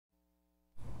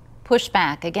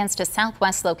Pushback against a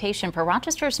southwest location for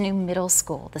Rochester's new middle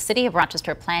school. The City of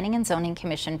Rochester Planning and Zoning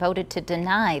Commission voted to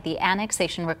deny the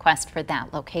annexation request for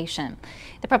that location.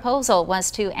 The proposal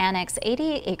was to annex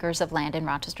 88 acres of land in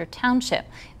Rochester Township.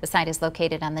 The site is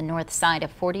located on the north side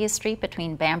of 40th Street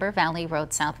between Bamber Valley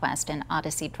Road Southwest and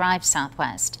Odyssey Drive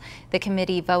Southwest. The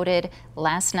committee voted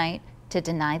last night to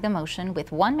deny the motion,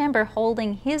 with one member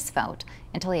holding his vote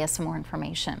until he has some more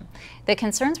information. The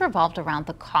concerns revolved around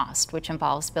the cost, which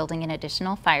involves building an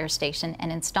additional fire station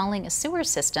and installing a sewer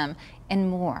system and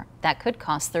more. That could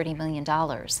cost $30 million.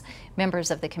 Members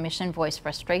of the commission voiced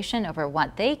frustration over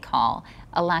what they call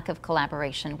a lack of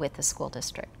collaboration with the school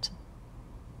district.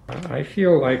 I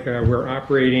feel like we're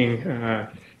operating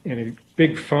in a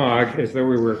big fog, as though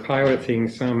we were piloting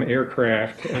some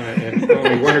aircraft and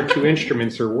only one or two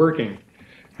instruments are working.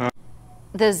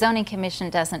 The Zoning Commission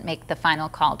doesn't make the final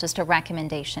call, just a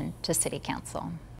recommendation to City Council.